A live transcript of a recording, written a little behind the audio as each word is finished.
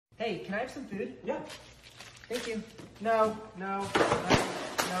Hey, can I have some food? Yeah. Thank you. No.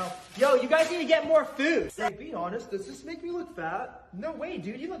 Yo, you guys need to get more food. Hey, be honest, does this make me look fat? No way,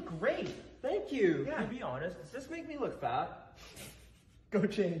 dude. You look great. Thank you. Yeah. Hey, be honest, does this make me look fat? Go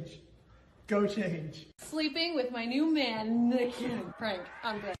change. Go change. Sleeping with my new man, Nick. Prank.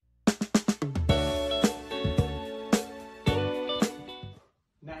 I'm good.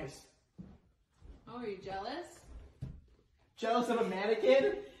 Nice. Oh, are you jealous? Jealous of a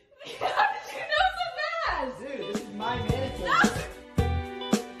mannequin? How did you know so fast? Dude, this is my mannequin. No.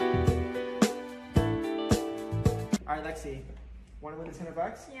 Alright, Lexi. Want to win this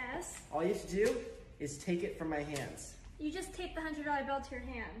 $100? Yes. All you have to do is take it from my hands. You just taped the $100 bill to your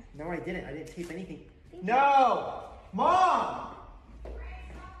hand. No, I didn't. I didn't tape anything. Thank No! Mom!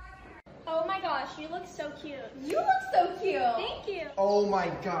 Oh my gosh, you look so cute. You look so cute. Thank you. Oh my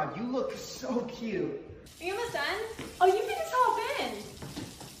god, you look so cute. Are you almost done? Oh, you can just hop in.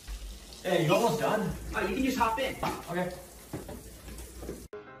 Hey, you almost done? Oh, you can just hop in. Okay.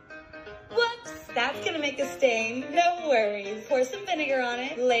 Whoops, that's gonna make a stain. No worries. Pour some vinegar on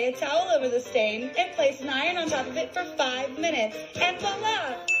it, lay a towel over the stain, and place an iron on top of it for 5 minutes. And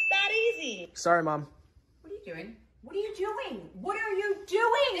voila, that easy. Sorry, Mom. What are you doing? What are you doing? What are you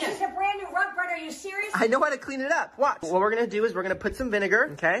doing? This is a brand new rug, Brent. Are you serious? I know how to clean it up. Watch. What we're gonna do is we're gonna put some vinegar,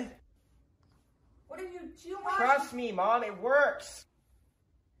 okay? What are you doing? Trust me, Mom, it works.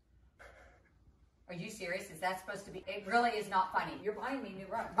 Are you serious? Is that supposed to be? It really is not funny. You're buying me new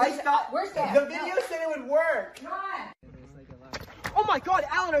rug. I thought Where's Dad? the video said it would work. Come on. Oh my god,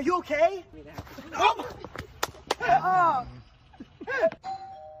 Alan, are you okay? Oh! Oh!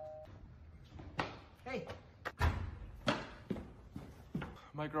 Hey,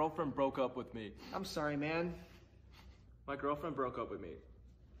 My girlfriend broke up with me. I'm sorry, man. My girlfriend broke up with me.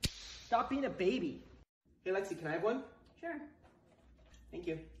 Stop being a baby. Hey, Lexi, can I have one? Sure. Thank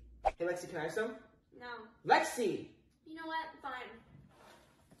you. Hey, Lexi, can I have some? No. Lexi! You know what? Fine.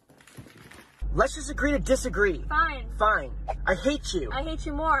 Let's just agree to disagree. Fine. Fine. I hate you. I hate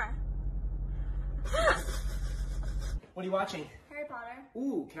you more. What are you watching? Harry Potter.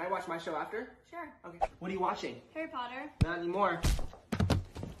 Ooh, can I watch my show after? Sure. Okay. What are you watching? Harry Potter. Not anymore.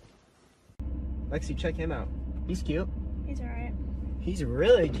 Lexi, check him out. He's cute. He's alright. He's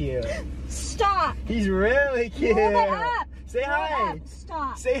really cute. Stop! He's really cute. Blow it up! Say Blow it hi. up.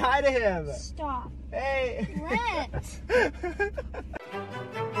 Stop. Say hi to him. Stop. Hey. Brent.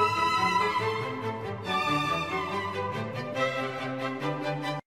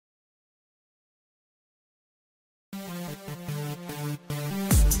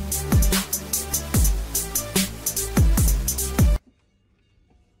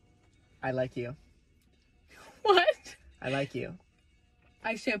 I like you. What? I like you.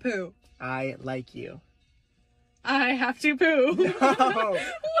 I shampoo. I like you. I have to poo. No.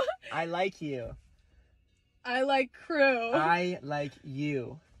 I like you. I like crew. I like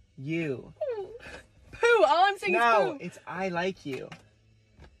you. You. Poo. All I'm saying is No, poo. it's I like you.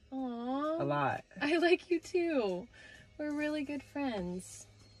 Aww. A lot. I like you too. We're really good friends.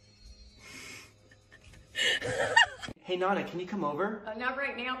 Hey, Nana, can you come over? Not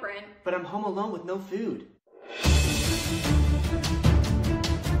right now, Brent. But I'm home alone with no food.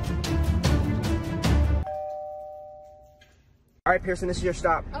 All right, Pearson, this is your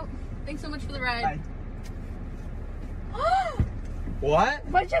stop. Oh, thanks so much for the ride. Bye. What?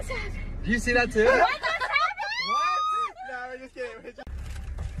 What just happened? Did you see that too? What just happened? What? No, we're just kidding.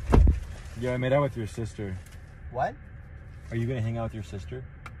 Yeah, I made out with your sister. What? Are you gonna hang out with your sister?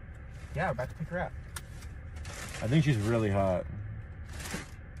 Yeah, we're about to pick her up. I think she's really hot.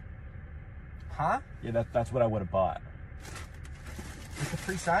 Huh? Yeah, that's what I would have bought. The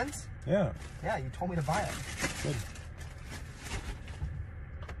Capri Suns? Yeah. Yeah, you told me to buy them. Good.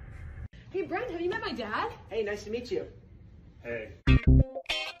 Hey, Brent, have you met my dad? Hey, nice to meet you. Hey.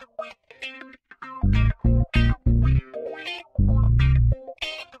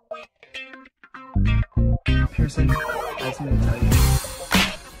 Pearson, I just want to tell you,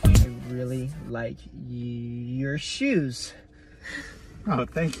 I really like your shoes. Oh,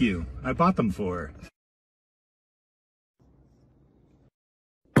 thank you. I bought them for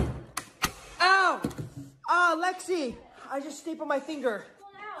her. Ow! Ah, Lexi! I just stapled my finger.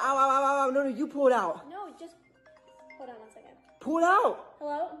 Ow, ow, ow, ow, ow. No, you pull it out. No, just hold on 1 second. Pull it out.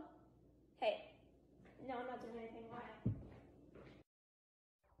 Hello? Hey. No, I'm not doing anything. Why?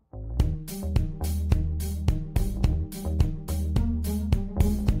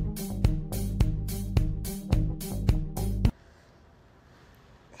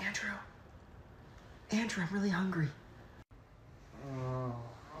 Andrew, I'm really hungry.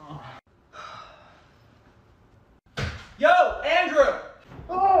 Yo, Andrew!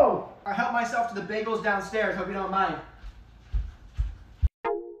 Oh! myself to the bagels downstairs. Hope you don't mind.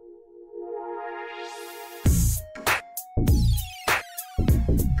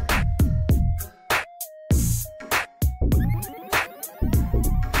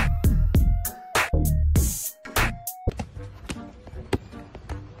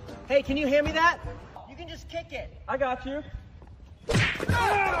 Hey, can you hand me that? You can just kick it. I got you.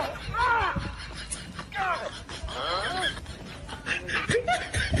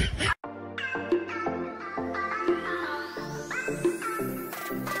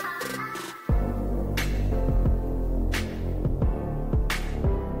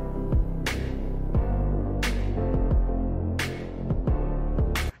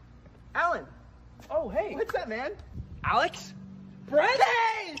 Alan. Oh, hey. What's up, man? Alex? Brent?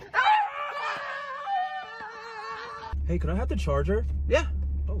 Hey! Hey, can I have the charger? Yeah.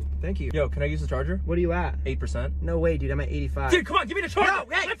 Oh, thank you. Yo, can I use the charger? What are you at? 8%. No way, dude. I'm at 85. Dude, come on, give me the charger! No,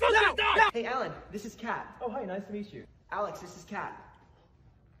 hey, My phone's gonna die! Hey, Alan. This is Kat. Oh, hi, nice to meet you. Alex, this is Kat.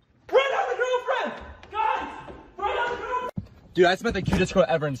 Brent, I'm the girlfriend! Guys! Brent, I'm the girlfriend! Dude, I spent the cutest girl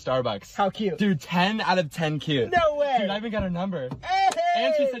ever in Starbucks. How cute. Dude, 10 out of 10 cute. No way. Dude, I even got her number. Hey!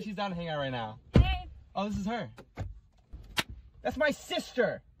 And she said she's down to hang out right now. Hey. Oh, this is her. That's my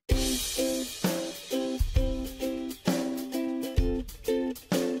sister.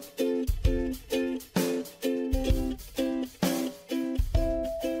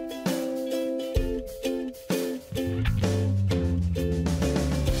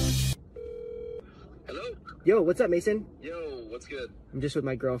 Hello? Yo, what's up, Mason? Yo, what's good? I'm just with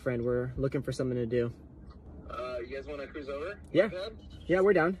my girlfriend. We're looking for something to do. You guys want to cruise over? Yeah. Dad? Yeah,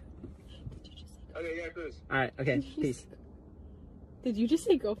 we're down. Okay, yeah, cruise. All right. Okay. Peace. Did you just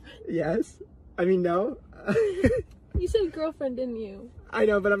say girlfriend? Yes. I mean, no. You said girlfriend, didn't you? I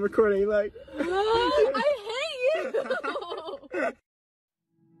know, but I'm recording. Like. I hate you!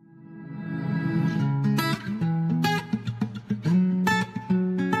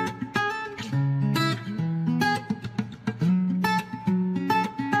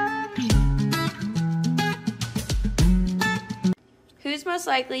 Who's most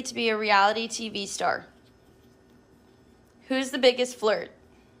likely to be a reality TV star? Who's the biggest flirt?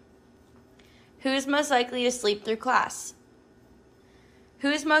 Who's most likely to sleep through class?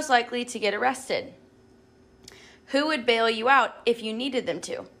 Who's most likely to get arrested? Who would bail you out if you needed them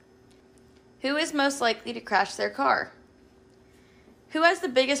to? Who is most likely to crash their car? Who has the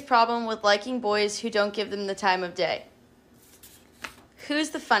biggest problem with liking boys who don't give them the time of day?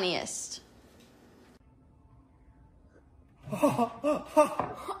 Who's the funniest? Oh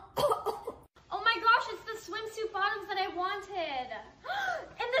my gosh, it's the swimsuit bottoms that I wanted.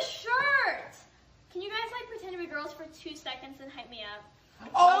 And the shirt. Can you guys like pretend to be girls for 2 seconds and hype me up?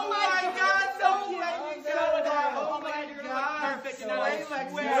 Oh my God! So cute. I didn't know that. Oh my God! Perfect. So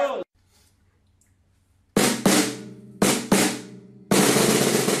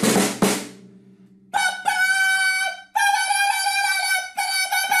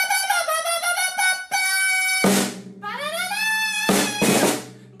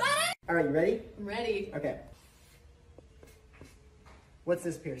All right, you ready? I'm ready. Okay. What's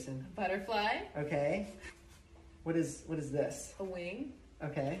this, Pearson? Butterfly, Okay. What is this? a wing,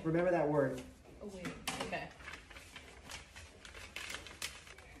 Okay. Remember that word. a wing. Okay.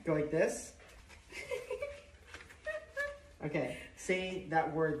 Go like this. Okay. Say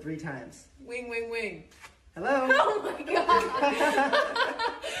that word 3 times. Wing, wing, wing. Hello. Oh my god!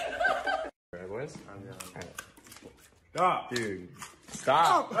 Alright, boys? Stop. Dude,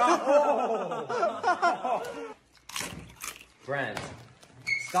 stop. Brent.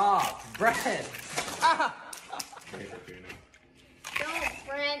 Stop. Brent. Don't,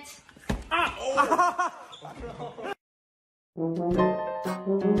 Brent. I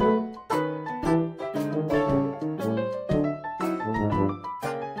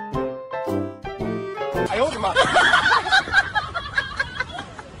hold him up.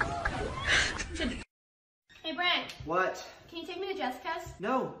 Hey, Brent. What? Can you take me to Jessica's?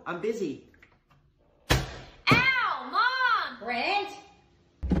 No, I'm busy. Ow, Mom! Brent.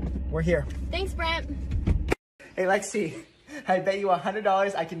 We're here. Thanks, Brent. Hey, Lexi. I bet you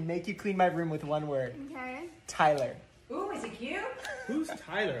 $100 I can make you clean my room with 1 word. Okay. Tyler. Ooh, is he cute? Who's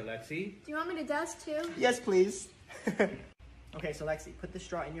Tyler, Lexi? Do you want me to dust too? Yes, please. Okay, so Lexi, put the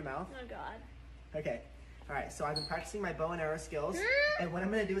straw in your mouth. Oh, God. Okay. All right, so I've been practicing my bow and arrow skills. And what I'm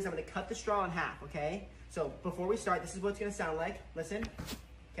going to do is I'm going to cut the straw in half, okay? So before we start, this is what it's going to sound like. Listen.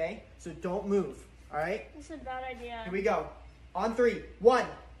 Okay? So don't move. All right? This is a bad idea. Here we go. On 3. 1,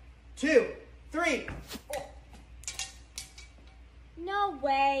 2, 3. No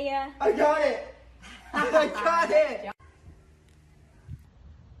way. I got it. I got it.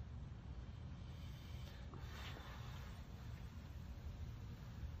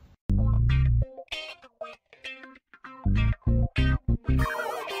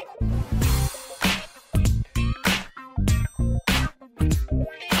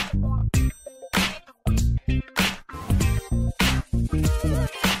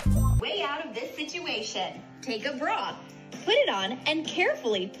 Take a bra, put it on, and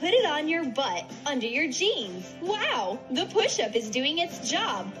carefully put it on your butt under your jeans. Wow, the push-up is doing its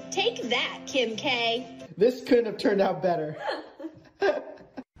job. Take that, Kim K. This couldn't have turned out better. All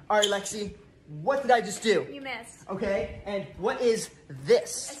right, Lexi, what did I just do? You missed. Okay, and what is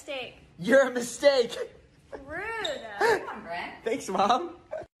this? A steak. You're a mistake. Rude. Come on, Brent. Thanks, Mom.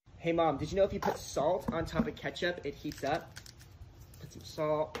 Hey, Mom, did you know if you put salt on top of ketchup, it heats up? Put some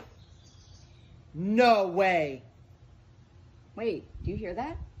salt. No way. Wait, do you hear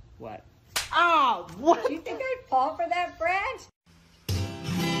that? What? Oh, what? Do you think I'd fall for that, Brent?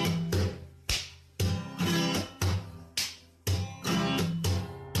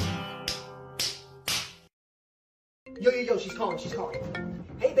 Yo, she's calling.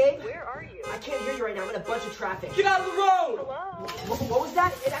 Hey, babe. Where are you? I can't hear you right now. I'm in a bunch of traffic. Get out of the road! Hello? What was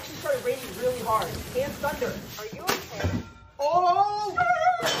that? It actually started raining really hard. And thunder. Are you okay? Oh!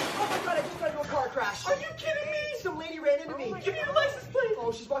 Oh my God, I just got into a car crash. Are you kidding me? Some lady ran into me. Give me your license plate!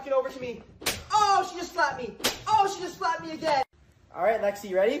 Oh, she's walking over to me. Oh, she just slapped me. Oh, she just slapped me again. All right,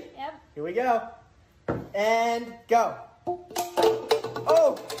 Lexi, you ready? Yep. Here we go. And go.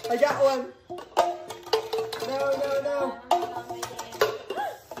 Oh, I got one. No.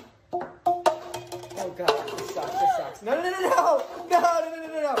 Oh God, this sucks. No.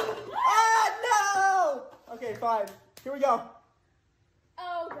 Ah, no! Okay, fine. Here we go.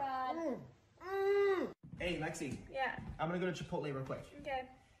 Oh, God. Hey, Lexi, Yeah. I'm gonna go to Chipotle real quick. Okay.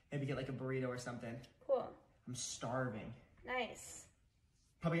 Maybe get like a burrito or something. Cool. I'm starving. Nice.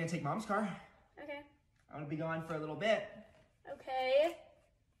 Probably gonna take Mom's car. Okay. I'm gonna be gone for a little bit. Okay.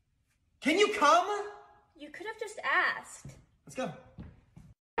 Can you come? You could have just asked. Let's go.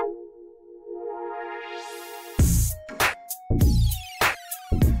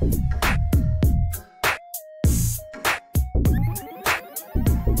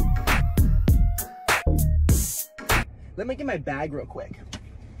 Let me get my bag real quick.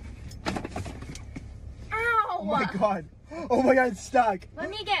 Ow! Oh my God. Oh my God, it's stuck. Let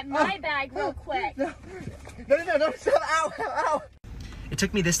me get my bag real quick. No, stop. Ow. It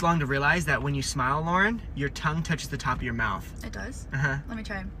took me this long to realize that when you smile, Lauren, your tongue touches the top of your mouth. It does? Uh-huh. Let me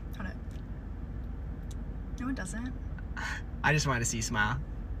try. Hold it. No, it doesn't. I just wanted to see you smile.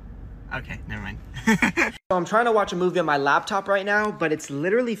 Okay, never mind. So I'm trying to watch a movie on my laptop right now, but it's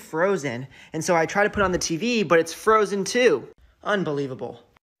literally frozen. And so I try to put on the TV, but it's frozen too. Unbelievable.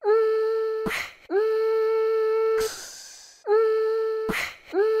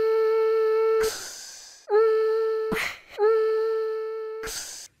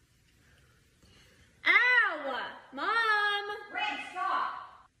 Ow! Mom! Brent, stop!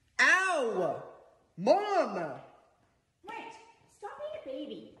 Ow! Mom! Brent, stop being a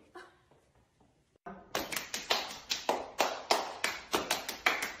baby.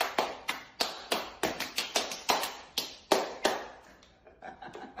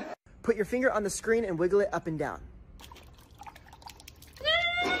 Put your finger on the screen and wiggle it up and down.